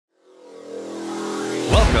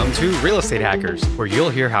Welcome to Real Estate Hackers, where you'll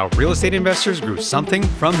hear how real estate investors grew something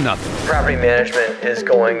from nothing. Property management is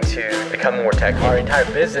going to become more tech. Our entire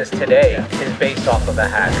business today is based off of a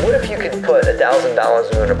hack. What if you could put $1,000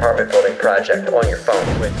 into an apartment building project on your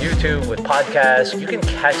phone? With YouTube, with podcasts, you can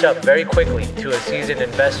catch up very quickly to a seasoned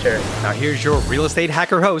investor. Now here's your Real Estate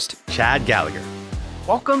Hacker host, Chad Gallagher.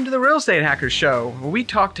 Welcome to the Real Estate Hackers Show, where we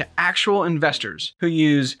talk to actual investors who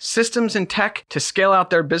use systems and tech to scale out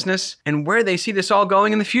their business and where they see this all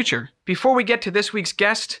going in the future. Before we get to this week's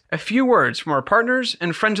guest, a few words from our partners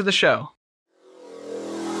and friends of the show.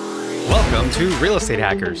 Welcome to Real Estate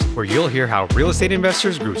Hackers, where you'll hear how real estate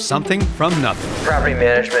investors grew something from nothing. Property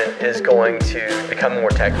management is going to become more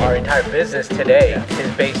tech. Our entire business today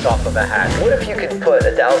is based off of a hack. What if you could put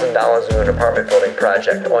 $1,000 into an apartment building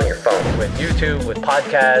project on your phone? With YouTube, with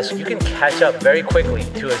podcasts, you can catch up very quickly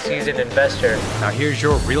to a seasoned investor. Now here's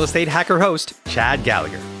your Real Estate Hacker host, Chad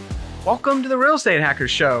Gallagher. Welcome to the Real Estate Hackers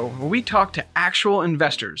Show, where we talk to actual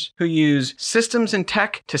investors who use systems and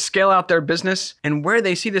tech to scale out their business and where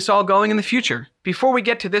they see this all going in the future. Before we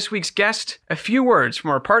get to this week's guest, a few words from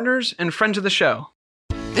our partners and friends of the show.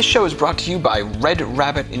 This show is brought to you by Red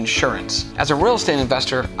Rabbit Insurance. As a real estate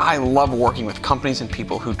investor, I love working with companies and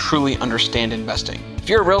people who truly understand investing. If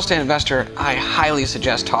you're a real estate investor, I highly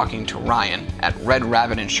suggest talking to Ryan at Red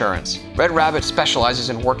Rabbit Insurance. Red Rabbit specializes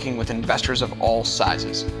in working with investors of all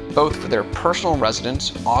sizes, both for their personal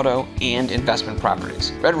residence, auto, and investment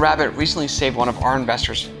properties. Red Rabbit recently saved one of our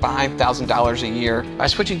investors $5,000 a year by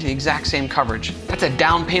switching to the exact same coverage. That's a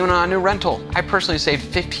down payment on a new rental. I personally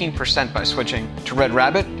saved 15% by switching to Red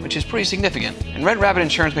Rabbit, which is pretty significant. And Red Rabbit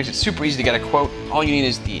Insurance makes it super easy to get a quote. All you need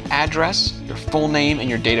is the address, your full name, and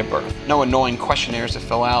your date of birth. No annoying questionnaires to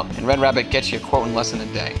fill out, and Red Rabbit gets you a quote in less than a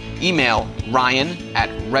day. Email Ryan at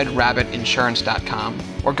redrabbitinsurance.com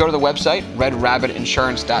or go to the website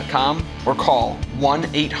redrabbitinsurance.com or call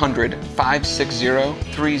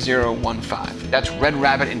 1-800-560-3015. That's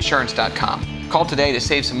redrabbitinsurance.com. Call today to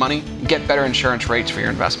save some money and get better insurance rates for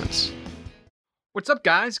your investments. What's up,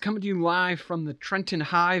 guys? Coming to you live from the Trenton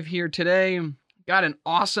Hive here today. Got an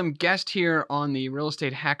awesome guest here on the Real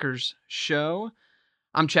Estate Hackers Show.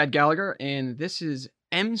 I'm Chad Gallagher, and this is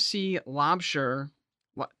MC Laubscher.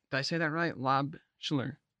 What did I say that right?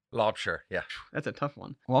 Laubscher. Laubscher, yeah. That's a tough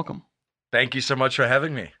one. Welcome. Thank you so much for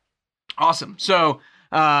having me. Awesome. So,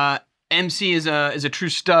 MC is a true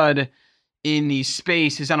stud in the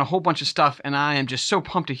space. He's done a whole bunch of stuff, and I am just so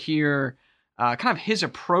pumped to hear kind of his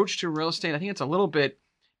approach to real estate. I think it's a little bit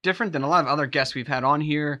different than a lot of other guests we've had on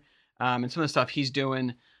here, and some of the stuff he's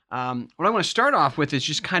doing. What I want to start off with is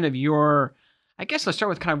just kind of I guess let's start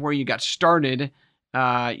with kind of where you got started.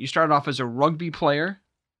 You started off as a rugby player.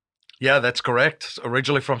 Yeah, that's correct.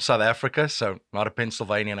 Originally from South Africa, so not a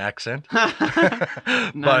Pennsylvanian accent.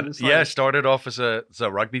 But yeah, started off as a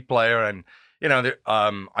rugby player, and you know,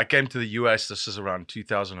 I came to the US. This is around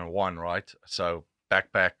 2001, right? So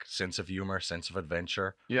backpack, sense of humor, sense of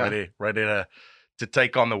adventure, ready to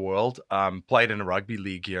take on the world. Played in a rugby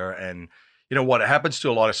league here, and you know what happens to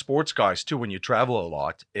a lot of sports guys too when you travel a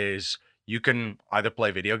lot is you can either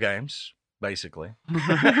play video games, basically,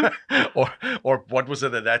 or what was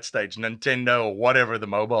it at that stage, Nintendo or whatever the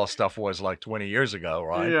mobile stuff was like 20 years ago,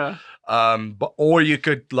 right? Yeah. Or you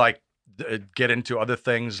could like get into other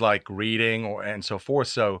things like reading and so forth.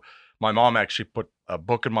 So my mom actually put a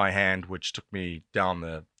book in my hand, which took me down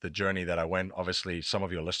the journey that I went. Obviously, some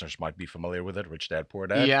of your listeners might be familiar with it, Rich Dad, Poor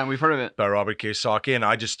Dad. Yeah, we've heard of it. By Robert Kiyosaki. And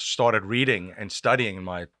I just started reading and studying in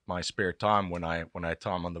my spare time when I had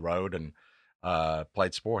time on the road and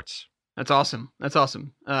played sports. That's awesome. That's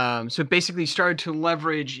awesome. So basically, you started to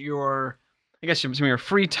leverage some of your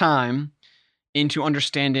free time into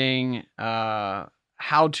understanding how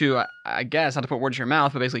to not to put words in your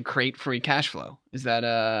mouth, but basically create free cash flow. Is that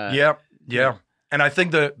Yeah. And I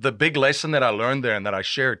think the big lesson that I learned there and that I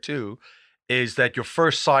share too is that your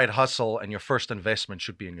first side hustle and your first investment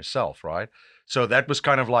should be in yourself, right? So that was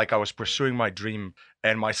kind of like I was pursuing my dream,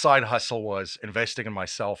 and my side hustle was investing in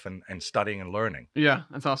myself and studying and learning. Yeah,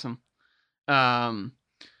 that's awesome. So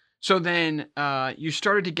then you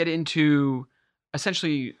started to get into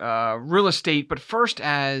essentially real estate, but first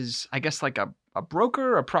as, I guess, like a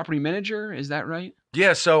broker, a property manager. Is that right?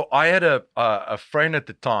 Yeah. So I had a friend at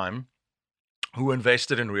the time who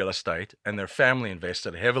invested in real estate, and their family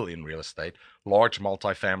invested heavily in real estate, large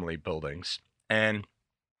multifamily buildings. And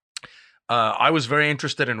I was very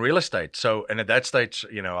interested in real estate. So, and at that stage,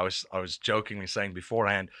 you know, I was jokingly saying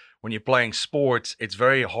beforehand, when you're playing sports, it's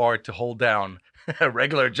very hard to hold down a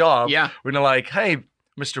regular job. Yeah. When you're like, hey,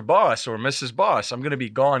 Mr. Boss or Mrs. Boss, I'm going to be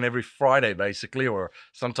gone every Friday, basically, or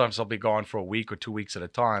sometimes I'll be gone for a week or 2 weeks at a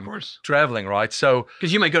time, traveling, right? So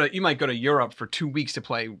because you might go to Europe for 2 weeks to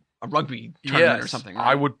play a rugby tournament or something. Right?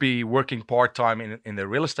 I would be working part-time in the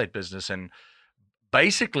real estate business, and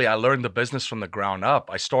basically I learned the business from the ground up.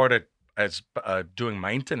 I started as doing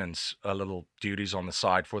maintenance, little duties on the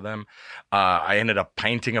side for them. I ended up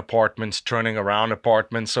painting apartments, turning around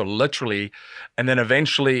apartments, so literally, and then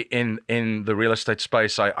eventually in the real estate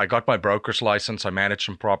space, I got my broker's license. I managed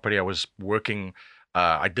some property. I was working.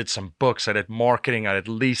 I did some books. I did marketing. I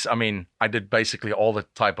did basically all the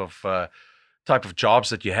type of jobs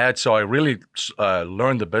that you had. So I really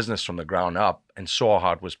learned the business from the ground up and saw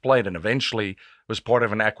how it was played, and eventually was part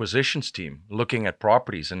of an acquisitions team looking at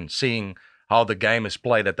properties and seeing how the game is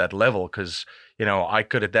played at that level. Because, I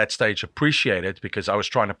could at that stage appreciate it because I was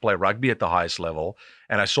trying to play rugby at the highest level.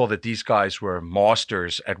 And I saw that these guys were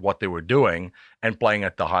masters at what they were doing and playing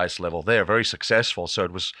at the highest level there, very successful. So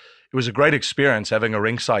it was a great experience having a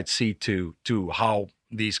ringside seat to how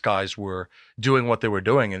these guys were doing what they were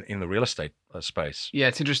doing in the real estate space. Yeah,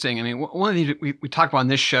 it's interesting. I mean, one of the things we talk about on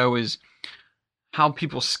this show is how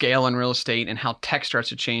people scale in real estate and how tech starts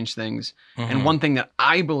to change things. Mm-hmm. And one thing that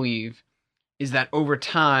I believe is that over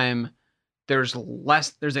time, there's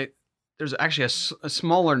actually a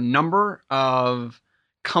smaller number of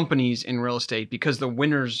companies in real estate because the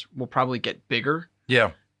winners will probably get bigger.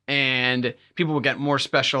 Yeah. And people will get more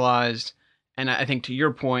specialized. And I think to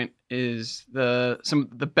your point is some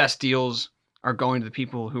of the best deals are going to the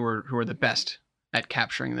people who are the best at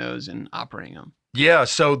capturing those and operating them. Yeah,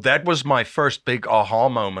 so that was my first big aha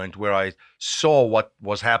moment where I saw what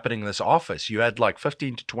was happening in this office. You had like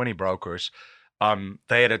 15 to 20 brokers.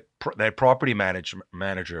 They had property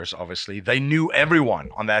managers, obviously. They knew everyone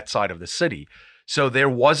on that side of the city. So there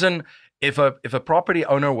wasn't, if a property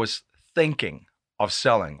owner was thinking of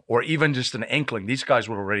selling or even just an inkling, these guys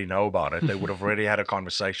would already know about it. They would have already had a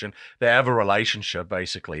conversation. They have a relationship,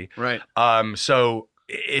 basically. Right. So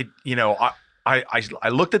I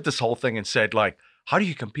looked at this whole thing and said, like, how do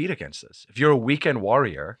you compete against this? If you're a weekend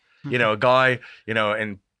warrior, a guy,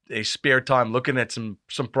 in a spare time looking at some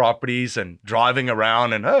properties and driving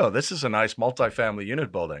around and, oh, this is a nice multifamily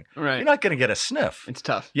unit building. Right. You're not going to get a sniff. It's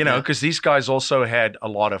tough. Because these guys also had a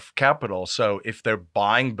lot of capital. So if they're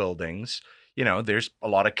buying buildings, there's a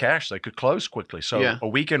lot of cash. They could close quickly. So a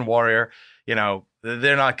weekend warrior,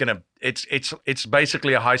 they're not going to, it's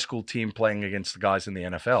basically a high school team playing against the guys in the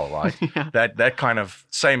NFL, right? Yeah. That kind of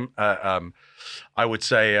same, I would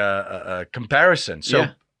say, comparison. So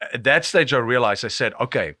at that stage, I realized, I said,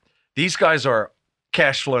 okay, these guys are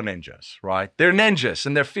cash flow ninjas, right? They're ninjas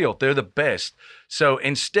in their field. They're the best. So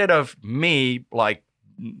instead of me like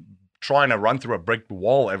trying to run through a brick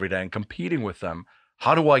wall every day and competing with them,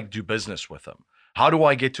 how do I do business with them? How do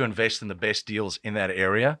I get to invest in the best deals in that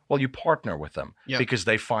area? Well, you partner with them because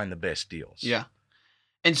they find the best deals. Yeah.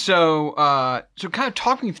 And so kind of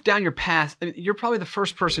talking down your path, you're probably the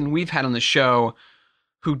first person we've had on the show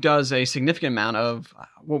who does a significant amount of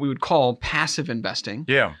what we would call passive investing.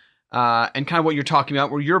 Yeah. And kind of what you're talking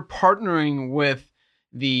about, where you're partnering with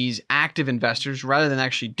these active investors rather than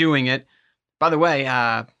actually doing it. By the way,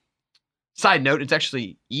 side note, it's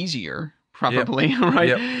actually easier. Probably, right?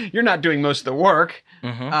 Yep. You're not doing most of the work.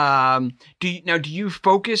 Mm-hmm. Do you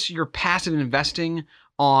focus your passive investing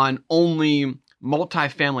on only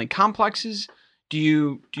multifamily complexes? Do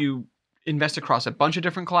you invest across a bunch of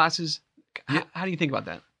different classes? How do you think about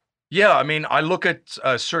that? Yeah, I mean, I look at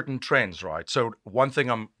certain trends, right? So one thing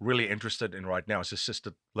I'm really interested in right now is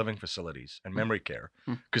assisted living facilities and memory care,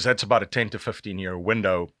 because that's about a 10 to 15 year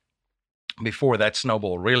window before that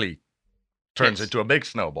snowball really turns into a big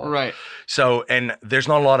snowball. Right. So, and there's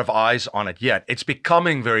not a lot of eyes on it yet. It's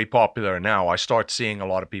becoming very popular now. I start seeing a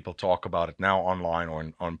lot of people talk about it now online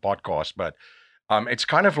or on podcasts, but it's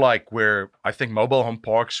kind of like where I think mobile home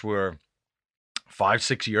parks were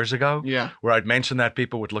 5-6 years ago. Yeah. Where I'd mention that,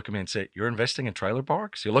 people would look at me and say, you're investing in trailer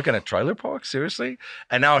parks? You're looking at trailer parks? Seriously?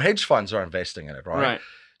 And now hedge funds are investing in it, right? Right.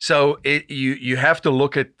 So you have to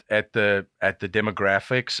look at the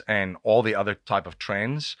demographics and all the other type of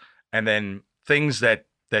trends, and then things that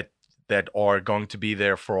are going to be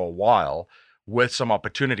there for a while with some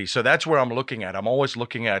opportunity. So that's where I'm looking at. I'm always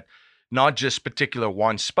looking at not just particular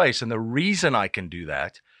one space. And the reason I can do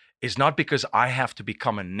that is not because I have to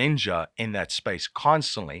become a ninja in that space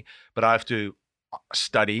constantly, but I have to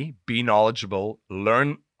study, be knowledgeable,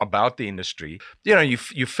 learn about the industry. You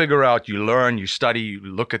figure out, you learn, you study, you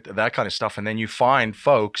look at that kind of stuff, and then you find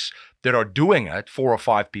folks that are doing it, 4 or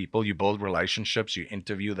 5 people. You build relationships, you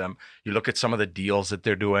interview them, you look at some of the deals that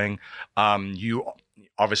they're doing. You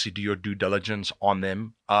obviously do your due diligence on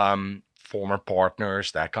them, former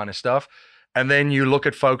partners, that kind of stuff. And then you look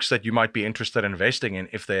at folks that you might be interested in investing in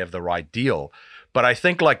if they have the right deal. But I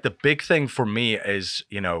think like the big thing for me is,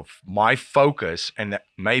 my focus, and that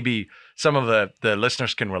maybe some of the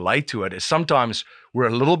listeners can relate to it, is sometimes we're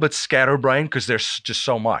a little bit scatterbrained because there's just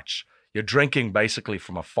so much. You're drinking basically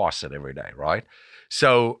from a faucet every day, right?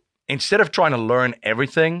 So instead of trying to learn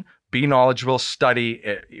everything, be knowledgeable, study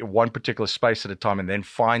one particular space at a time, and then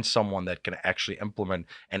find someone that can actually implement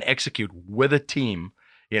and execute with a team,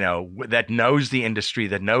 that knows the industry,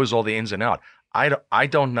 that knows all the ins and outs. I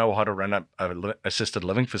don't know how to run a assisted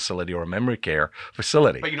living facility or a memory care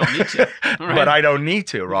facility. But you don't need to. Right? But I don't need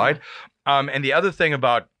to, right? And the other thing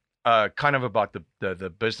about about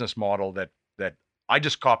the business model that I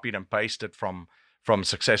just copied and pasted from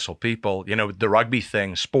successful people, the rugby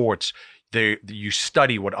thing, sports, you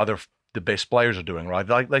study what the best players are doing, right?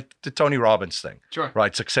 Like the Tony Robbins thing, sure,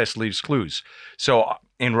 right? Success leaves clues. So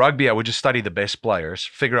in rugby, I would just study the best players,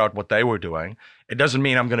 figure out what they were doing. It doesn't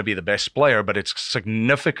mean I'm going to be the best player, but it's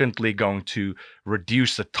significantly going to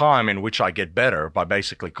reduce the time in which I get better by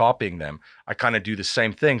basically copying them. I kind of do the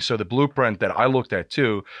same thing. So the blueprint that I looked at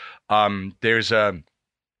too, there's a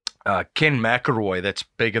Ken McElroy, that's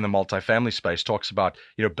big in the multifamily space, talks about,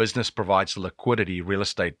 business provides the liquidity, real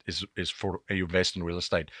estate is for, you invest in real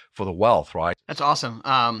estate for the wealth, right? That's awesome.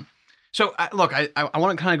 So look, I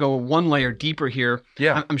want to kind of go one layer deeper here.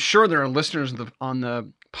 Yeah. I'm sure there are listeners on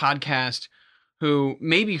the podcast who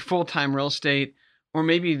may be full-time real estate, or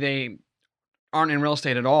maybe they aren't in real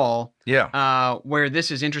estate at all. Yeah. Where this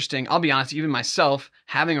is interesting. I'll be honest, even myself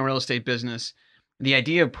having a real estate business, the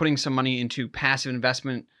idea of putting some money into passive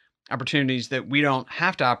investment opportunities that we don't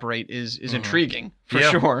have to operate is intriguing for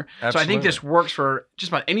sure. Absolutely. So I think this works for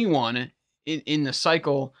just about anyone in the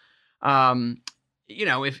cycle.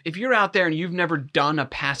 If you're out there and you've never done a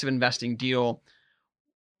passive investing deal,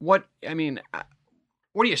 where do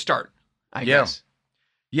you start? I guess.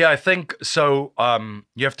 Yeah, I think so.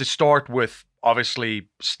 You have to start with obviously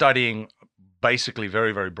studying basically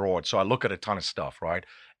very, very broad. So I look at a ton of stuff, right?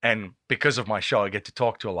 And because of my show, I get to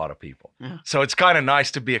talk to a lot of people. Yeah. So it's kind of nice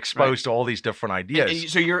to be exposed to all these different ideas. And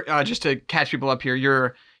so you're, just to catch people up here,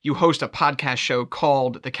 you host a podcast show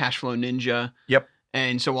called The Cashflow Ninja. Yep.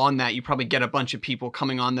 And so on that, you probably get a bunch of people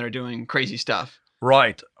coming on that are doing crazy stuff.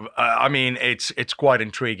 Right. It's quite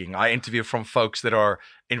intriguing. I interview from folks that are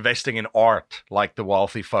investing in art, like the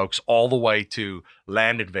wealthy folks, all the way to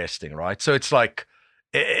land investing, right? So it's like,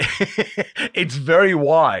 it's very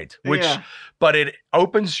wide, but it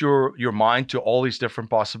opens your mind to all these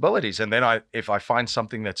different possibilities. And then if I find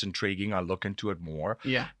something that's intriguing, I look into it more.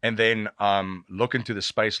 Yeah. And then look into the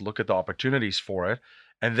space, look at the opportunities for it.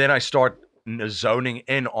 And then I start zoning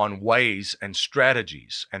in on ways and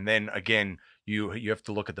strategies. And then again, you have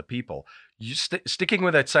to look at the people. Sticking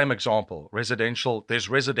with that same example, there's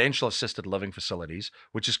residential assisted living facilities,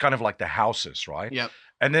 which is kind of like the houses, right? Yep.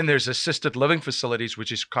 And then there's assisted living facilities,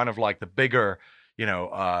 which is kind of like the bigger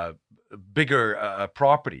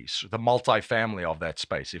properties, the multifamily of that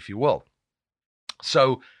space, if you will.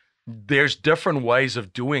 So there's different ways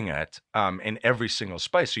of doing it in every single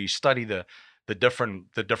space. So you study the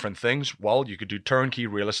different things. Well, you could do turnkey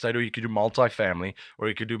real estate, or you could do multifamily, or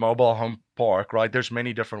you could do mobile home park, right? There's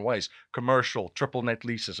many different ways. Commercial, triple net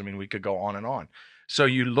leases. I mean, we could go on and on. So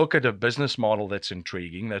you look at a business model that's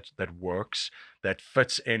intriguing, that works, that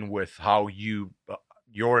fits in with how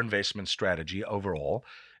your investment strategy overall,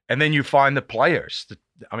 and then you find the players,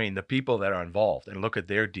 the people that are involved, and look at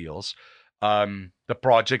their deals, the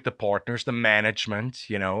project, the partners, the management,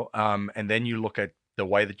 and then you look at the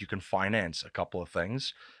way that you can finance a couple of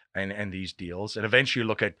things and these deals, and eventually you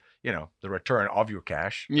look at the return of your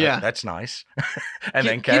cash. Yeah, that's nice. And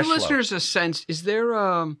then cash flow. Give listeners a sense. Is there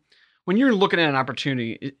when you're looking at an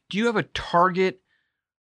opportunity, do you have a target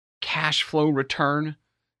cash flow return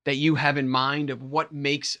that you have in mind of what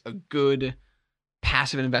makes a good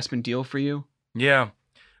passive investment deal for you? Yeah,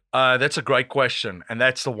 that's a great question, and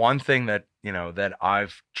that's the one thing that that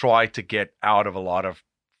I've tried to get out of a lot of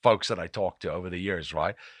folks that I talk to over the years,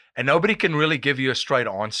 right? And nobody can really give you a straight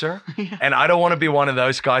answer. Yeah. And I don't want to be one of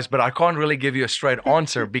those guys, but I can't really give you a straight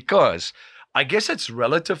answer because I guess it's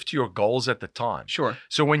relative to your goals at the time. Sure.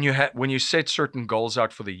 So when you set certain goals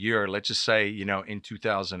out for the year, let's just say, in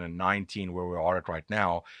 2019, where we are at right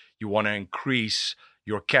now, you want to increase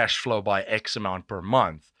your cash flow by X amount per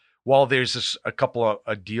month. Well, there's a couple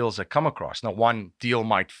of deals that come across. Now, one deal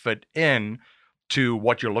might fit in to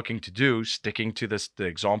what you're looking to do, sticking to the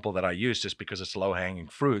example that I used just because it's low-hanging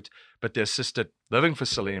fruit, but the assisted living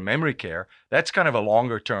facility and memory care, that's kind of a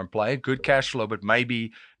longer-term play, good cash flow, but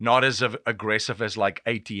maybe not as aggressive as like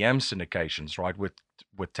ATM syndications, right, with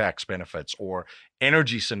tax benefits, or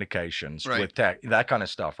energy syndications with tax, that kind of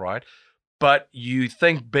stuff, right? But you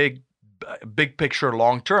think big picture,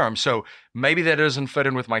 long-term. So maybe that doesn't fit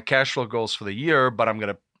in with my cash flow goals for the year, but I'm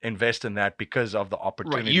going to invest in that because of the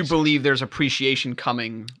opportunities. Right. You believe there's appreciation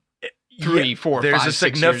coming 3, 4, there's 5, a 6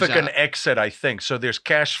 significant years out. exit, I think. So there's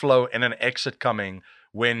cash flow and an exit coming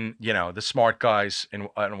when, the smart guys in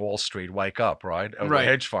Wall Street wake up, right? Or the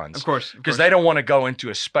hedge funds. Of course. Because they don't want to go into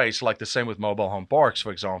a space like the same with mobile home parks,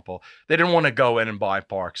 for example. They didn't want to go in and buy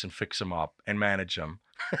parks and fix them up and manage them.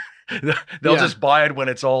 They'll just buy it when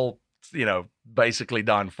it's all, basically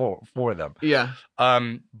done for them. Yeah.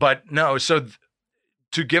 But no, so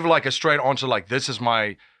to give like a straight answer, like this is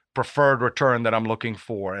my preferred return that I'm looking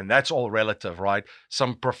for, and that's all relative, right?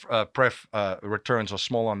 Some returns are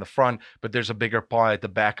small on the front, but there's a bigger pie at the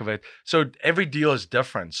back of it. So every deal is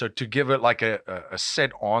different. So to give it like a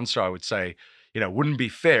set answer, I would say, wouldn't be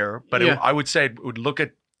fair. But I would say it would look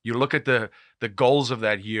at the goals of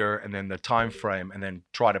that year and then the time frame, and then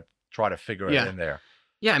try to figure it in there.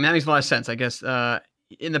 Yeah, I mean that makes a lot of sense. I guess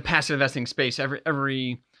in the passive investing space,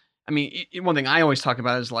 one thing I always talk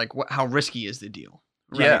about is like how risky is the deal.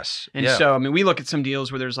 Right? Yes. And so, we look at some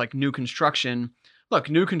deals where there's like new construction. Look,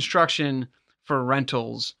 new construction for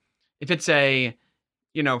rentals, if it's assuming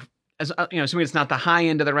it's not the high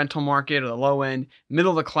end of the rental market or the low end,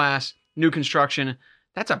 middle of the class, new construction,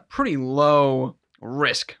 that's a pretty low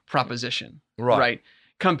risk proposition. Right?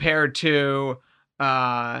 Compared to,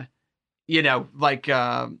 someone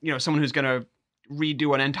who's going to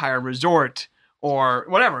redo an entire resort or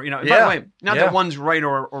whatever, By the way, not that one's right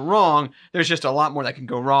or wrong. There's just a lot more that can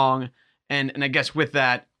go wrong. And I guess with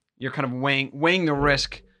that, you're kind of weighing the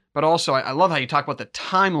risk, but also I love how you talk about the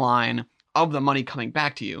timeline of the money coming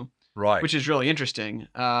back to you. Right. Which is really interesting.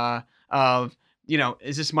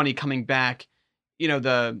 Is this money coming back,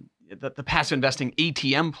 the passive investing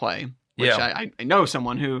ATM play, which I know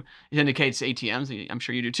someone who indicates ATMs. I'm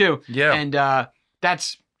sure you do too. Yeah. And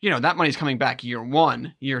that's, that money's coming back year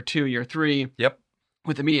 1, year 2, year 3. Yep.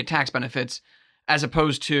 With immediate tax benefits, as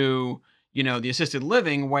opposed to, the assisted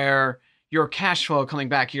living where your cash flow coming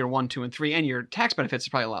back year 1, 2, and 3, and your tax benefits is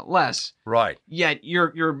probably a lot less. Right. Yet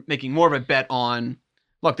you're making more of a bet on,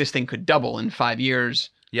 look, this thing could double in 5 years.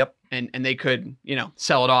 Yep. And they could,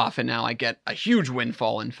 sell it off, and now I get a huge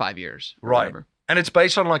windfall in 5 years. Right. Whatever. And it's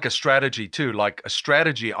based on like a strategy too. Like a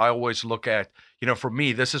strategy, I always look at, for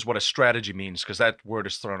me, this is what a strategy means, because that word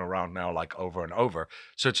is thrown around now like over and over.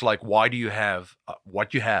 So it's like, why do you have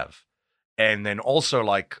what you have? And then also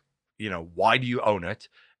like, why do you own it?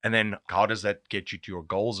 And then how does that get you to your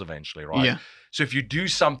goals eventually, right? Yeah. So if you do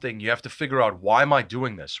something, you have to figure out, why am I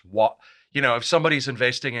doing this? If somebody's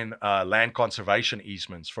investing in land conservation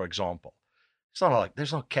easements, for example, it's not like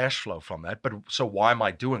there's no cash flow from that, but so why am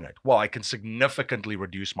I doing it? Well, I can significantly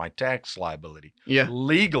reduce my tax liability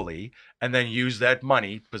legally, and then use that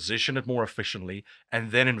money, position it more efficiently,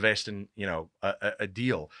 and then invest in, a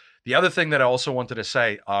deal. The other thing that I also wanted to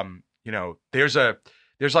say, there's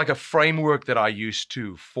like a framework that I use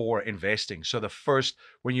too for investing. So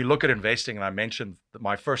when you look at investing, and I mentioned that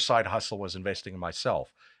my first side hustle was investing in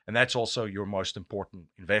myself, and that's also your most important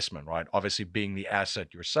investment, right? Obviously being the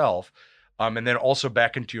asset yourself. And then also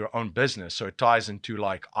back into your own business. So it ties into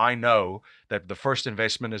like, I know that the first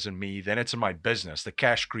investment is in me, then it's in my business, the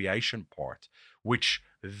cash creation part, which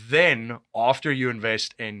then after you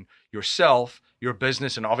invest in yourself, your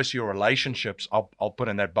business, and obviously your relationships, I'll put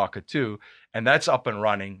in that bucket too. And that's up and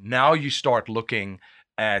running. Now you start looking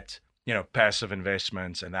at, passive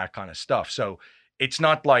investments and that kind of stuff. So it's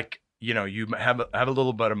not like, you have a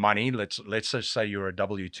little bit of money. Let's just say you're a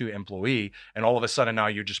W-2 employee, and all of a sudden now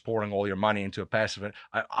you're just pouring all your money into a passive.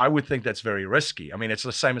 I would think that's very risky. I mean, it's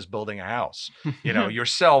the same as building a house.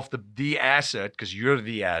 Yourself, the asset, because you're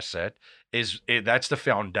the asset, that's the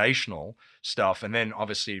foundational stuff, and then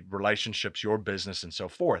obviously relationships, your business, and so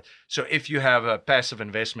forth. So if you have a passive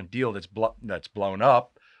investment deal that's blown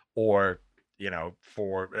up, or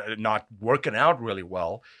for not working out really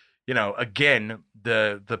well. Again,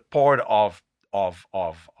 the part of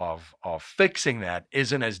fixing that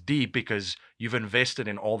isn't as deep because you've invested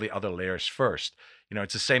in all the other layers first.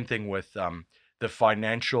 It's the same thing with the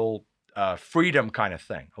financial freedom kind of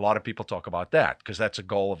thing. A lot of people talk about that because that's a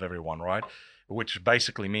goal of everyone, right? Which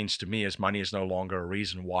basically means to me is money is no longer a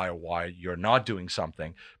reason why you're not doing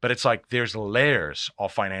something. But it's like there's layers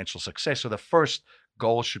of financial success. So the first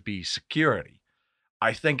goal should be security,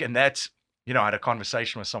 I think, and that's I had a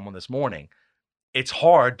conversation with someone this morning. It's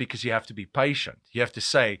hard because you have to be patient. You have to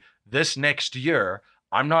say, this next year,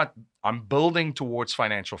 I'm building towards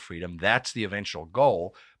financial freedom. That's the eventual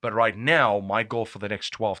goal. But right now, my goal for the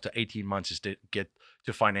next 12 to 18 months is to get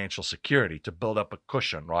to financial security, to build up a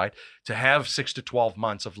cushion, right? To have 6 to 12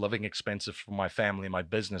 months of living expenses for my family and my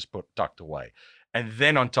business tucked away. And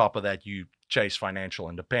then on top of that, you chase financial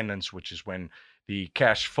independence, which is when the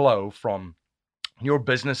cash flow from your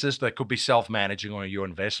businesses that could be self-managing or your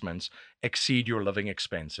investments exceed your living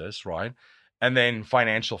expenses, right? And then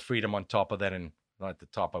financial freedom on top of that. And at the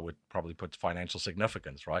top, I would probably put financial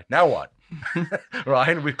significance, right? Now what?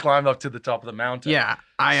 Right? We've climbed up to the top of the mountain. Yeah.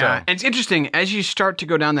 And it's interesting, as you start to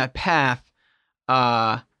go down that path,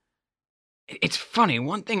 it's funny.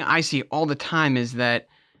 One thing I see all the time is that,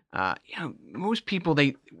 most people,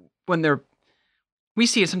 we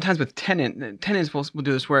see it sometimes with tenants will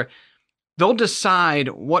do this where they'll decide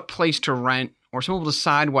what place to rent, or some will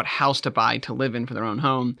decide what house to buy to live in for their own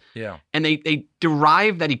home. Yeah. And they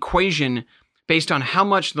derive that equation based on how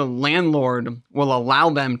much the landlord will allow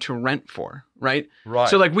them to rent for, right? Right.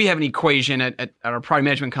 So like we have an equation at our property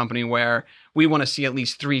management company where we want to see at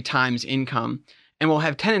least 3 times income. And we'll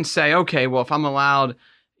have tenants say, okay, well, if I'm allowed,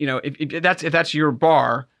 if that's your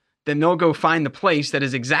bar, then they'll go find the place that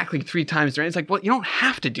is exactly 3 times the rent. It's like, well, you don't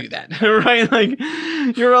have to do that, right? Like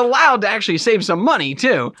you're allowed to actually save some money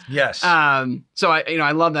too. Yes. So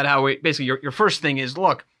I love that how basically your first thing is,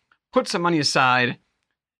 look, put some money aside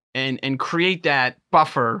and create that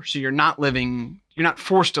buffer so you're not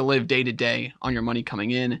forced to live day to day on your money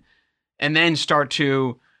coming in, and then start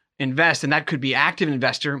to invest. And that could be active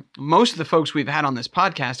investor. Most of the folks we've had on this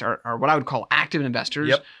podcast are what I would call active investors.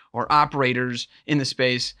 Yep. Or operators in the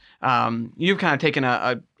space. You've kind of taken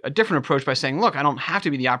a different approach by saying, look, I don't have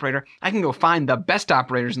to be the operator. I can go find the best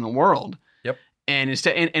operators in the world. Yep. And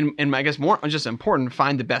instead, and I guess more just important,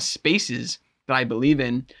 find the best spaces that I believe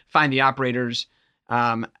in, find the operators,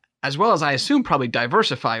 as well as I assume probably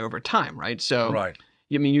diversify over time, right? So, right.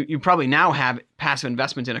 You probably now have passive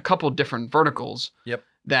investments in a couple different verticals. Yep.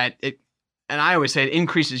 And I always say it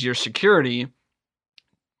increases your security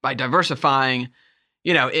by diversifying.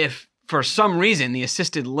 If for some reason the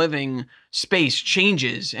assisted living space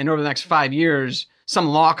changes and over the next 5 years, some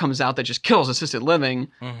law comes out that just kills assisted living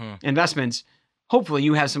investments, hopefully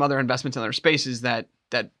you have some other investments in other spaces that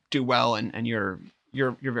do well and you're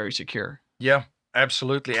very secure. Yeah,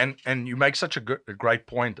 absolutely. And you make such a great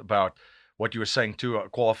point about what you were saying too,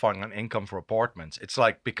 qualifying on income for apartments. It's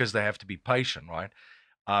like, because they have to be patient, right?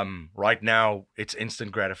 Right now it's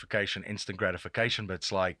instant gratification, but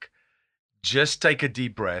it's like, just take a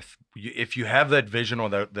deep breath. If you have that vision or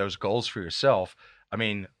those goals for yourself,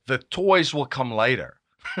 the toys will come later.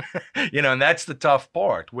 And that's the tough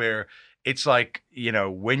part, where it's like,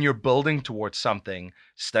 when you're building towards something,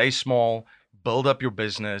 stay small, build up your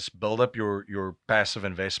business, build up your passive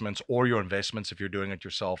investments or your investments if you're doing it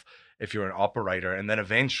yourself, if you're an operator, and then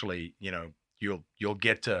eventually, you'll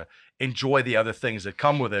get to enjoy the other things that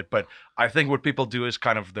come with it. But I think what people do is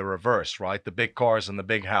kind of the reverse, right? The big cars and the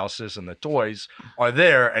big houses and the toys are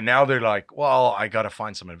there, and now they're like, well, I got to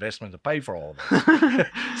find some investment to pay for all of this.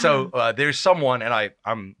 So there's someone, and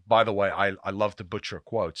I'm by the way, I love to butcher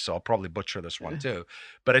quotes, so I'll probably butcher this one too.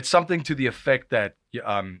 But it's something to the effect that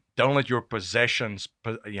don't let your possessions,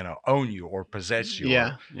 own you or possess you.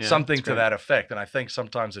 Yeah, something to that effect. And I think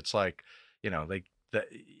sometimes it's like,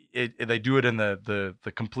 they do it in the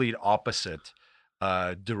complete opposite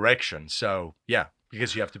direction. So yeah,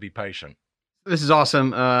 because you have to be patient. This is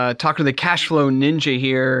awesome. Talking to the cash flow ninja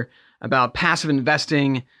here about passive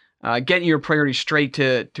investing, getting your priorities straight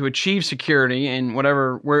to achieve security and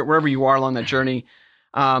wherever you are along that journey.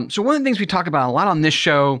 So one of the things we talk about a lot on this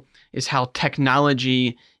show is how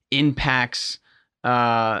technology impacts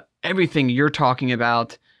everything you're talking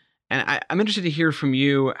about. And I'm interested to hear from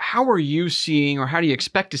you. How are you seeing, or how do you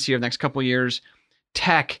expect to see over the next couple of years,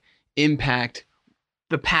 tech impact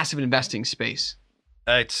the passive investing space?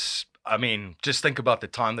 Just think about the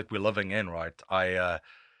time that we're living in, right? I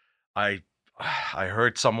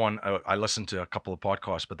heard someone, I listened to a couple of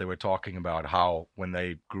podcasts, but they were talking about how when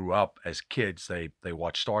they grew up as kids, they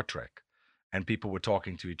watched Star Trek, and people were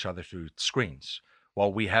talking to each other through screens.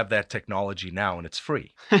 Well, we have that technology now, and it's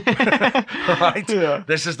free, right? Yeah.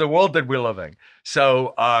 This is the world that we're living.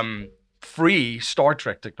 So free Star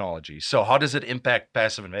Trek technology. So how does it impact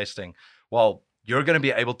passive investing? Well, you're going to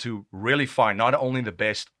be able to really find not only the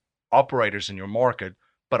best operators in your market,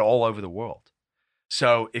 but all over the world.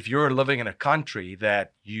 So if you're living in a country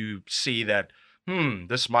that you see that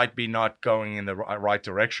this might be not going in the right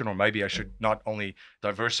direction, or maybe I should not only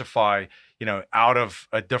diversify, out of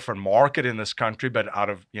a different market in this country, but out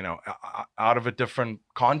of a different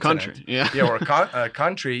continent, or a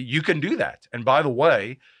country. You can do that. And by the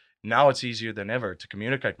way, now it's easier than ever to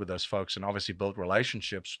communicate with those folks and obviously build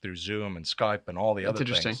relationships through Zoom and Skype and all the other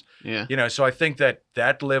things. Yeah. So I think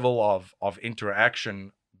that level of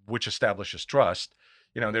interaction, which establishes trust,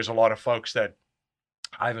 there's a lot of folks that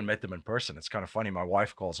I haven't met them in person. It's kind of funny. My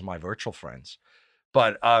wife calls them my virtual friends,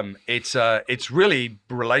 but it's really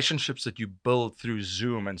relationships that you build through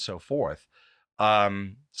Zoom and so forth.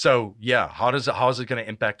 So yeah, how is it going to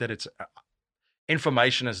impact it? It's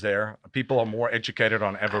information is there. People are more educated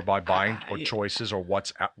on ever by buying or choices or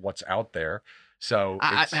what's out there. So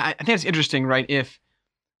I think it's interesting, right?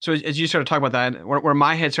 So as you sort of talk about that, where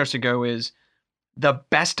my head starts to go is the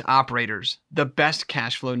best operators, the best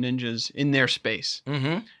cash flow ninjas in their space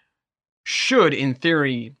should, in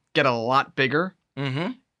theory, get a lot bigger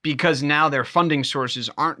because now their funding sources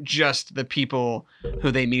aren't just the people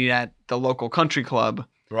who they meet at the local country club,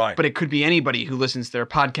 right? But it could be anybody who listens to their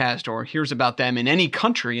podcast or hears about them in any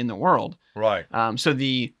country in the world, right? So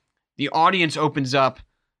the audience opens up,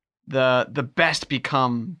 the best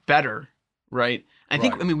become better, right? I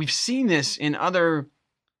think we've seen this in other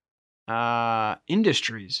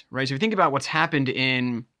industries, right? So if you think about what's happened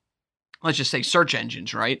in, let's just say, search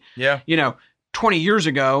engines, right? Yeah. 20 years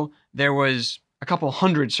ago, there was a couple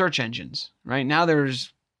hundred search engines, right? Now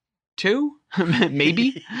there's 2,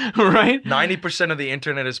 maybe, right? 90% of the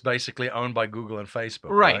internet is basically owned by Google and Facebook.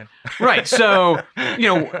 Right. Right. So,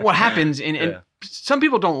 what happens, and some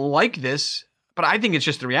people don't like this, but I think it's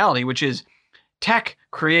just the reality, which is tech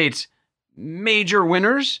creates major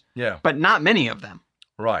winners, but not many of them.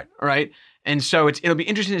 Right. Right. And so it'll be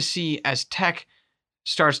interesting to see as tech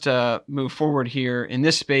starts to move forward here in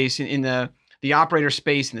this space, in the operator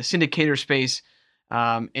space, in the syndicator space,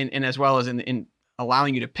 and as well as in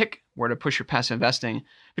allowing you to pick where to push your passive investing,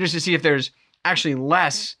 just to see if there's actually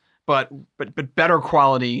less, but better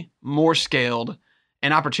quality, more scaled,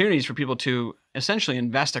 and opportunities for people to essentially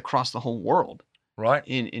invest across the whole world. Right.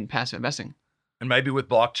 In passive investing. And maybe with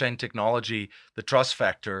blockchain technology, the trust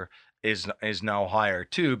factor is now higher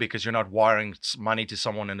too, because you're not wiring money to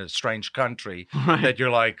someone in a strange country that you're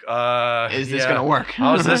like, is this going to work?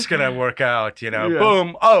 How's this going to work out?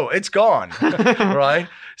 Boom. Oh, it's gone. Right.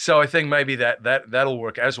 So I think maybe that'll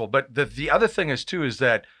work as well. But the other thing is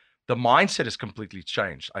that the mindset has completely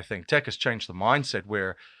changed. I think tech has changed the mindset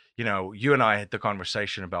where, you and I had the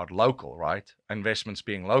conversation about local, right? Investments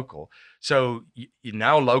being local. So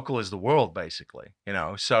now local is the world, basically,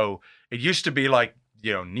 so it used to be like,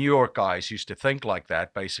 New York guys used to think like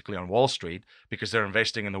that basically on Wall Street because they're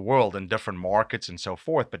investing in the world in different markets and so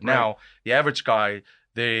forth. But now the average guy,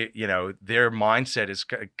 their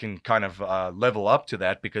mindset can kind of level up to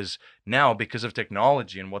that because of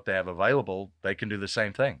technology and what they have available, they can do the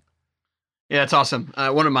same thing. Yeah, it's awesome.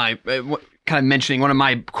 One of my kind of mentioning one of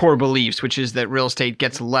my core beliefs, which is that real estate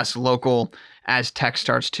gets less local as tech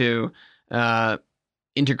starts to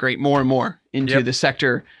integrate more and more into the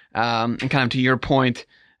sector. And kind of to your point,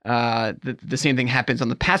 the same thing happens on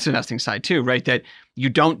the passive investing side too, right? That you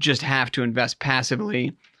don't just have to invest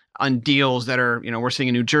passively on deals that are, we're seeing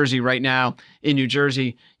in New Jersey right now. In New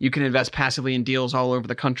Jersey, you can invest passively in deals all over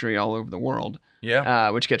the country, all over the world. Yeah.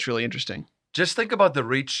 Which gets really interesting. Just think about the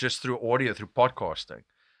reach just through audio, through podcasting,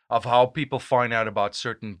 of how people find out about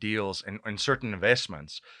certain deals and certain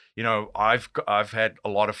investments. I've had a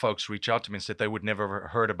lot of folks reach out to me and said they would never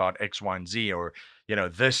heard about X, Y, and Z, or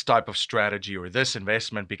this type of strategy or this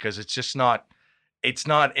investment because it's not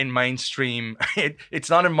in mainstream. It's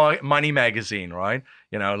not in Money Magazine, right?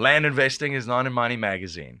 Land investing is not in Money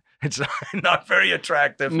Magazine. It's not very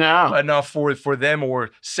attractive enough for them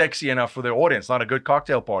or sexy enough for their audience. Not a good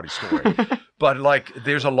cocktail party story. But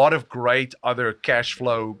there's a lot of great other cash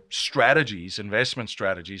flow strategies, investment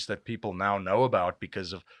strategies that people now know about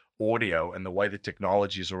because of audio and the way the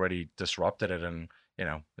technology has already disrupted it. And,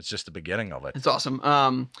 it's just the beginning of it. It's awesome. I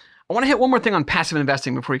want to hit one more thing on passive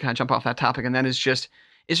investing before we kind of jump off that topic. And that is just,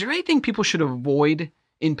 is there anything people should avoid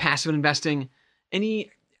in passive investing? Are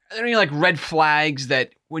there any red flags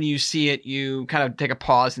that when you see it, you kind of take a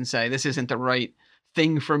pause and say, this isn't the right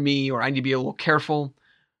thing for me, or I need to be a little careful?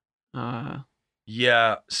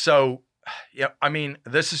 Yeah. So,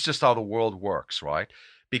 this is just how the world works, right?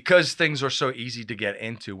 Because things are so easy to get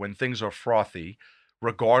into, when things are frothy,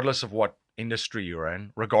 regardless of what industry you're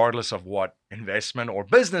in, regardless of what investment or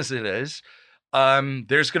business it is,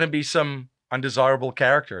 there's going to be some undesirable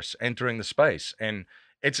characters entering the space. And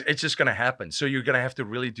it's just going to happen. So you're going to have to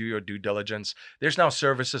really do your due diligence. There's now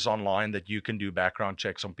services online that you can do background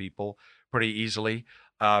checks on people pretty easily.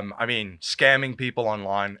 I mean, scamming people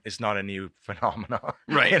online is not a new phenomenon.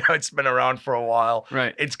 Right. You know, it's been around for a while.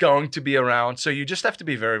 Right. It's going to be around. So you just have to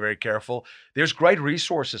be very, very careful. There's great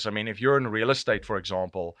resources. I mean, if you're in real estate, for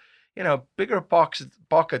example, you know, bigger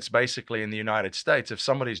pockets basically in the United States. If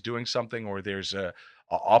somebody's doing something, or there's a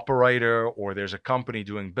operator, or there's a company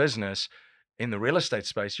doing business in the real estate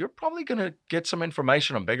space, you're probably going to get some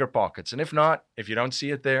information on bigger pockets. And if not, if you don't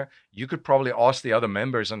see it there, you could probably ask the other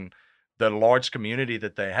members and the large community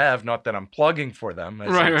that they have. Not that I'm plugging for them,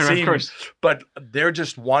 as Right, it seems, of course. but they're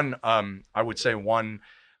just one, I would say one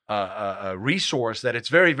resource that it's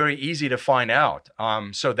very, very easy to find out.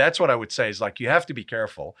 So that's what I would say is, like, you have to be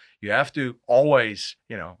careful. You have to always,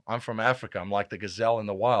 you know, I'm from Africa. I'm like the gazelle in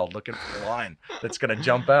the wild looking for the lion that's going to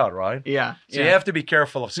jump out, right? Yeah. So you have to be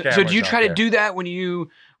careful of scammers. So do you try to there. do that when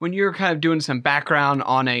you're kind of doing some background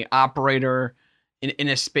on a operator in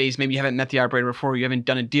a space? Maybe you haven't met the operator before, you haven't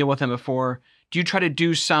done a deal with them before. Do you try to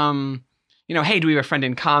do some, you know, hey, do we have a friend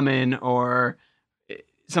in common, or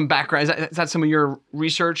some background? Is that some of your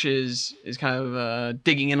research is kind of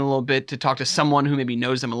digging in a little bit to talk to someone who maybe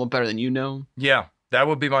knows them a little better than you know? Yeah, that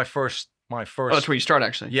would be my first. Oh, that's where you start,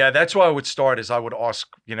 actually. Yeah, that's why I would start. Is I would ask,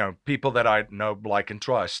 you know, people that I know, like, and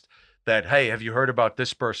trust, that, hey, have you heard about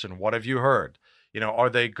this person? What have you heard? You know, are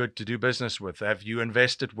they good to do business with? Have you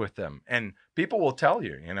invested with them? And people will tell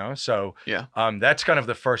you, you know. So yeah, that's kind of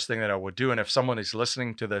the first thing that I would do. And if someone is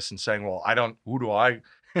listening to this and saying, well, who do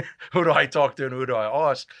I talk to and who do I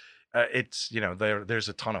ask? It's, you know, there's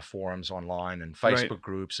a ton of forums online and Facebook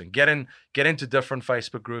groups, and get into different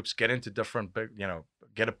Facebook groups, get into different, you know,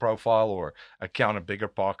 get a profile or account of bigger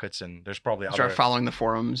pockets, and there's probably start following the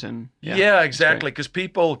forums. And yeah, exactly. Because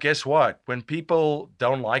people, guess what? When people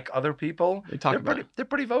don't like other people, they're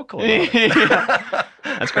pretty vocal about it.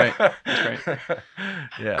 That's great. That's great.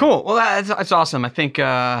 Yeah. Cool. Well, that's awesome. I think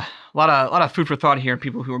a lot of food for thought here.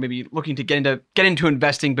 People who are maybe looking to get into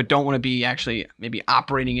investing, but don't want to be actually maybe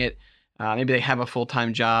operating it. Maybe they have a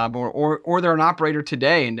full-time job, or they're an operator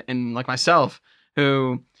today, and like myself,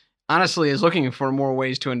 who honestly is looking for more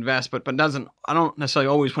ways to invest, but I don't necessarily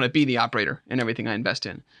always want to be the operator in everything I invest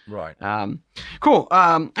in. Right. Cool.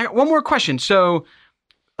 I got one more question. So,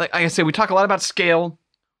 like I said, we talk a lot about scale.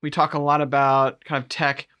 We talk a lot about kind of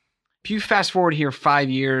tech. If you fast forward here 5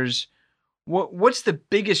 years, what's the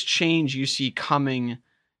biggest change you see coming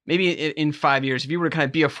maybe in 5 years? If you were to kind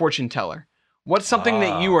of be a fortune teller, what's something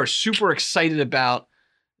that you are super excited about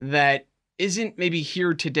that isn't maybe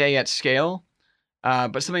here today at scale,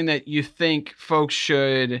 but something that you think folks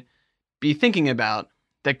should be thinking about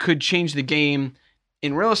that could change the game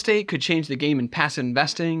in real estate, could change the game in passive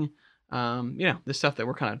investing? You know, the stuff that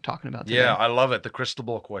we're kind of talking about today. Yeah, I love it. The crystal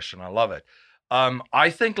ball question. I love it. I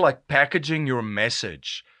think, like, packaging your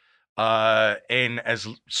message in as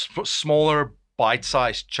smaller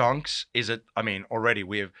bite-sized chunks already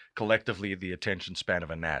we have collectively the attention span of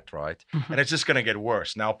a gnat, right? And it's just going to get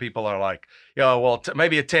worse. Now people are like, yeah, well,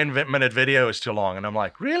 maybe a 10-minute video is too long. And I'm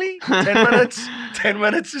like, really? 10 minutes? 10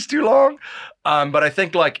 minutes is too long? But I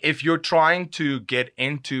think, like, if you're trying to get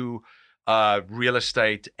into real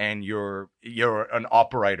estate and you're an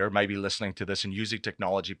operator, maybe listening to this and using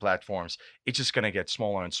technology platforms, it's just going to get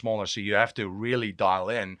smaller and smaller. So you have to really dial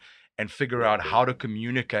in and figure out how to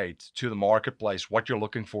communicate to the marketplace what you're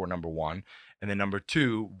looking for, number one, and then number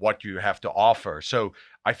two, what you have to offer. So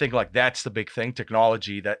I think, like, that's the big thing.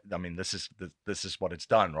 Technology, this is what it's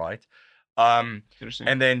done, right? And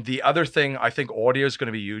then the other thing, I think audio is going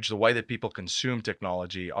to be huge. The way that people consume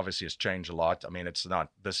technology obviously has changed a lot. I mean,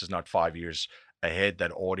 this is not 5 years ahead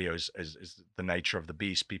that audio is the nature of the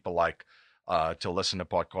beast. People like to listen to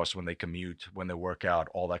podcasts when they commute, when they work out,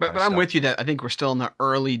 all that kind of stuff. But I'm with you that I think we're still in the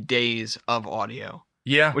early days of audio.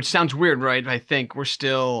 Yeah. Which sounds weird, right? I think we're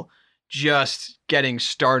still just getting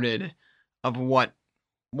started of what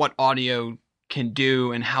audio can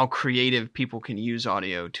do and how creative people can use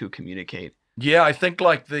audio to communicate. Yeah, I think,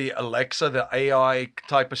 like, the Alexa, the AI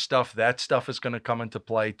type of stuff, that stuff is going to come into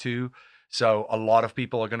play too. So a lot of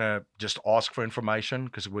people are going to just ask for information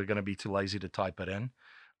because we're going to be too lazy to type it in.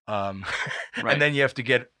 Right. And then you have to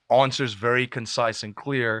get answers very concise and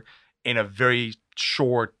clear in a very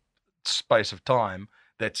short space of time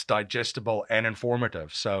that's digestible and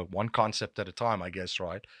informative. So one concept at a time, I guess,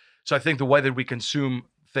 right? So I think the way that we consume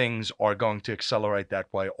things are going to accelerate that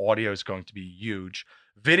way. Audio is going to be huge.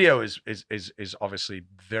 Video is obviously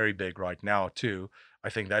very big right now too. I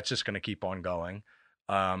think that's just going to keep on going.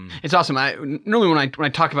 It's awesome. Normally when I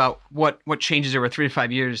talk about what changes over 3 to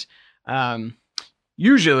 5 years,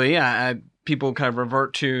 usually people kind of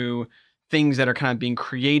revert to things that are kind of being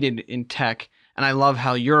created in tech. And I love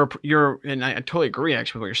how and I totally agree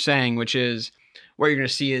actually with what you're saying, which is what you're going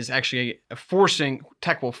to see is actually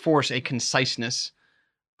tech will force a conciseness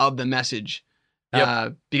of the message.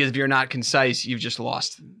 Yep. Because if you're not concise, you've just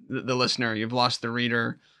lost the listener, you've lost the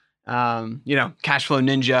reader. Cashflow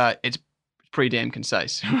Ninja, it's pretty damn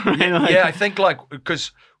concise. Right? Yeah, I think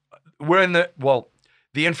because we're in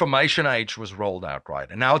the information age was rolled out,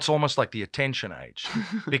 right? And now it's almost like the attention age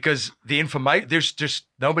because there's just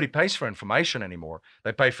nobody pays for information anymore.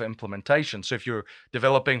 They pay for implementation. So if you're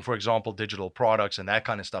developing, for example, digital products and that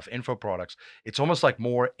kind of stuff, info products, it's almost like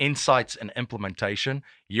more insights and implementation.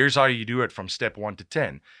 Here's how you do it from step 1 to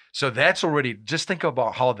 10. So that's already, just think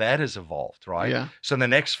about how that has evolved, right? Yeah. So in the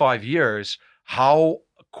next 5 years, how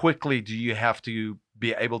quickly do you have to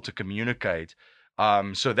be able to communicate?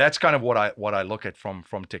 So that's kind of what I look at from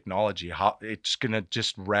technology, how it's going to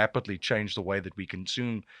just rapidly change the way that we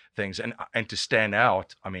consume things, and to stand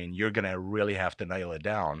out, I mean, you're going to really have to nail it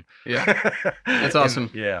down. Yeah, that's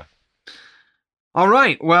awesome. Yeah. All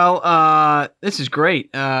right. Well, this is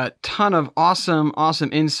great. Ton of awesome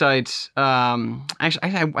insights. Actually, I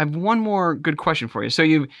have one more good question for you. So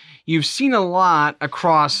you've seen a lot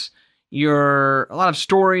across a lot of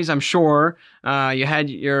stories, I'm sure. You had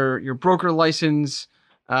your broker license.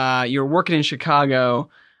 You're working in Chicago.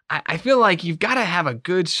 I feel like you've got to have a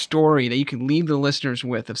good story that you can leave the listeners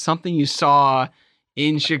with of something you saw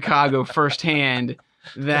in Chicago firsthand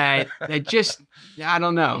that just, I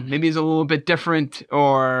don't know, maybe is a little bit different,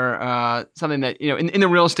 or something that, in the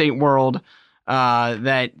real estate world,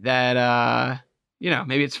 that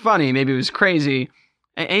maybe it's funny, maybe it was crazy.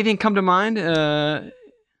 Anything come to mind?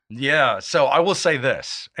 Yeah. So I will say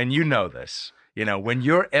this, and you know this, when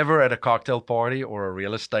you're ever at a cocktail party or a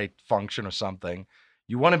real estate function or something,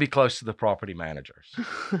 you want to be close to the property managers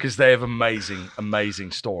because they have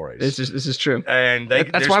amazing stories. This is true. And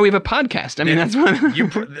that's why we have a podcast. I mean, that's what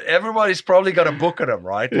everybody's probably got a book of them,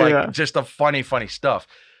 right? Like just a funny stuff.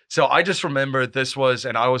 So I just remember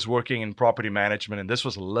and I was working in property management, and this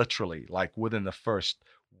was literally like within the first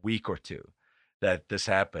week or two that this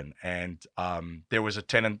happened. And there was a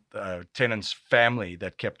tenant's family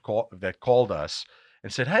that called us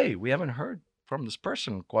and said, "Hey, we haven't heard from this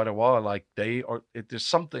person quite a while. Like there's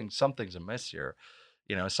something's amiss here,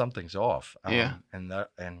 something's off." Yeah. And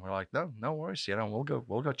we're like, no worries, we'll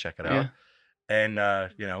go check it out. And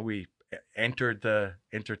we entered the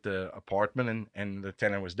apartment, and the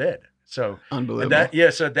tenant was dead. So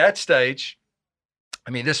unbelievable. So at that stage, I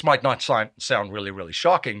mean, this might not sound really, really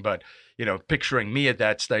shocking, but picturing me at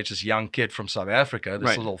that stage, this young kid from South Africa,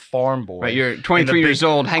 this little farm boy. Right, you're 23 years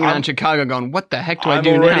old, hanging out in Chicago going, what the heck do I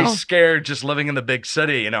do now? I'm already scared just living in the big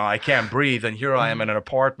city. I can't breathe. And here I am in an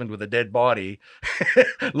apartment with a dead body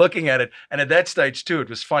looking at it. And at that stage, too, it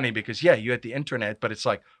was funny because, you had the internet, but it's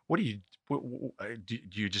like, you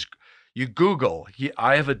Google,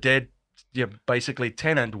 I have a dead, basically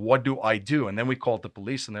tenant. What do I do? And then we called the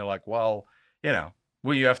police, and they're like, well,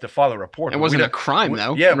 you have to file a report. It wasn't a crime,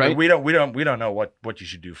 though. Yeah, right? But we don't know what you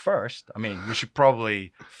should do first. I mean, you should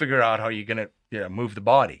probably figure out how you're gonna move the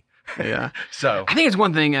body. Yeah. So I think it's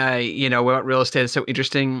one thing what real estate is so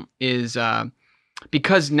interesting is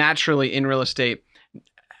because naturally in real estate, I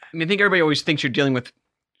mean, I think everybody always thinks you're dealing with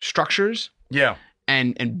structures. Yeah.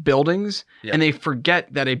 And buildings, and they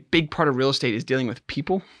forget that a big part of real estate is dealing with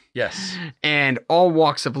people. Yes. And all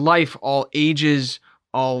walks of life, all ages,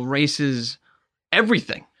 all races.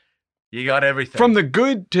 Everything. You got everything. From the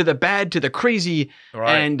good to the bad to the crazy.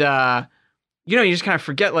 Right. And, you just kind of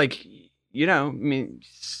forget, like,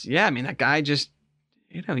 that guy just,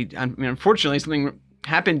 unfortunately something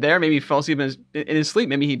happened there. Maybe he fell asleep in his sleep.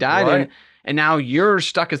 Maybe he died. Right. And now you're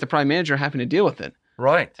stuck as the prime manager having to deal with it.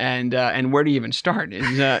 Right. And where do you even start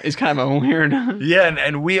is kind of a weird. Yeah.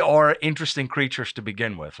 And we are interesting creatures to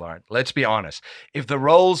begin with, right? Let's be honest. If the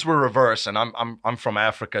roles were reversed, and I'm from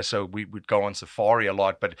Africa, so we would go on safari a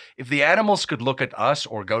lot, but if the animals could look at us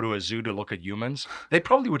or go to a zoo to look at humans, they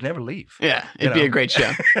probably would never leave. Yeah. It'd be a great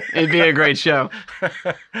show. It'd be a great show.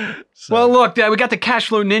 So. Well, look, we got the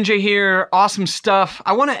Cashflow Ninja here. Awesome stuff.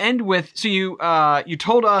 I want to end with, so you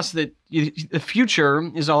told us that the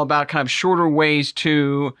future is all about kind of shorter ways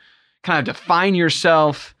to kind of define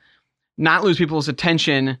yourself, not lose people's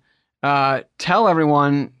attention. Tell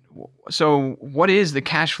everyone, so what is the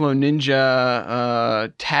Cashflow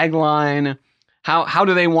Ninja tagline? How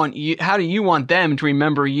do they want you? How do you want them to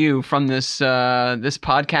remember you from this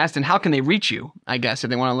podcast? And how can they reach you, I guess, if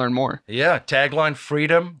they want to learn more? Yeah, tagline: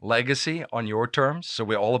 freedom, legacy on your terms. So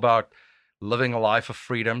we're all about living a life of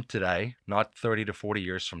freedom today, not 30 to 40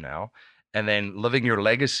 years from now. and then living your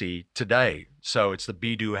legacy today. So it's the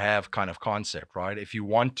be, do, have kind of concept, right? If you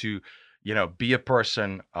want to, be a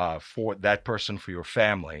person for that person, for your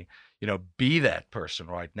family, be that person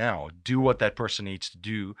right now. Do what that person needs to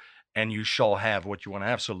do, and you shall have what you want to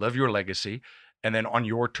have. So live your legacy, and then on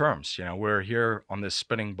your terms. We're here on this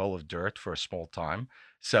spinning bowl of dirt for a small time.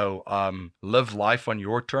 So live life on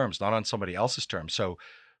your terms, not on somebody else's terms. So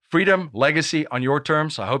freedom, legacy on your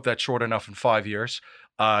terms. I hope that's short enough in 5 years.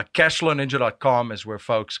 Cashflowninja.com is where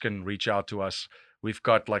folks can reach out to us. We've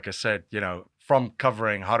got, like I said, from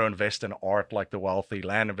covering how to invest in art like the wealthy,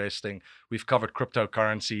 land investing, we've covered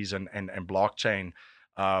cryptocurrencies and blockchain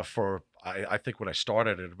for, I think when I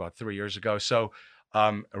started it about 3 years ago. So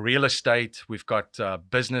real estate, we've got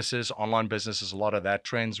businesses, online businesses, a lot of that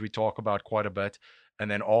trends we talk about quite a bit. And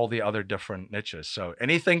then all the other different niches. So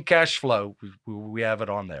anything cash flow, we have it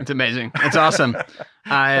on there. It's amazing. It's awesome.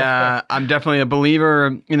 I'm definitely a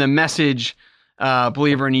believer in the message,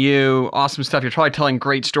 believer in you. Awesome stuff. You're probably telling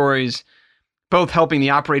great stories, both helping the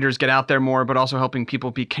operators get out there more, but also helping people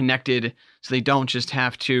be connected so they don't just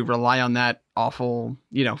have to rely on that awful,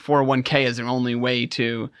 401k as their only way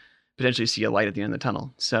to potentially see a light at the end of the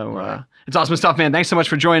tunnel. So it's awesome stuff, man. Thanks so much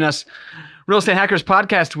for joining us. Real Estate Hackers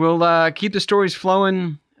Podcast. We'll keep the stories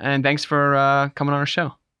flowing, and thanks for coming on our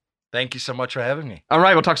show. Thank you so much for having me. All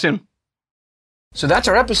right, we'll talk soon. So that's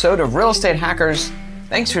our episode of Real Estate Hackers.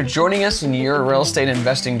 Thanks for joining us in your real estate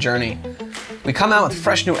investing journey. We come out with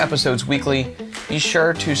fresh new episodes weekly. Be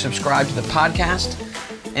sure to subscribe to the podcast,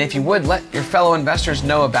 and if you would, let your fellow investors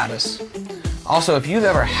know about us. Also, if you've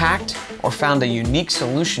ever hacked or found a unique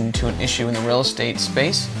solution to an issue in the real estate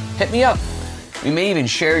space, hit me up. We may even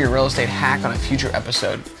share your real estate hack on a future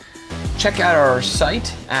episode. Check out our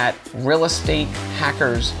site at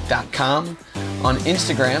realestatehackers.com, on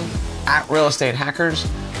Instagram @realestatehackers,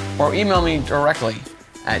 or email me directly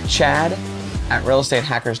at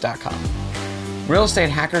chad@realestatehackers.com. Real Estate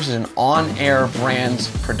Hackers is an On Air Brands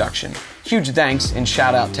production. Huge thanks and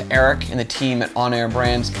shout out to Eric and the team at On Air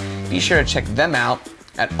Brands. Be sure to check them out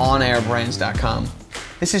at onairbrands.com.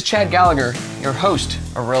 This is Chad Gallagher, your host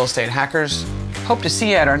of Real Estate Hackers. Hope to see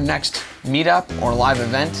you at our next meetup or live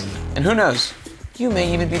event. And who knows, you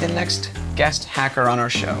may even be the next guest hacker on our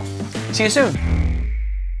show. See you soon.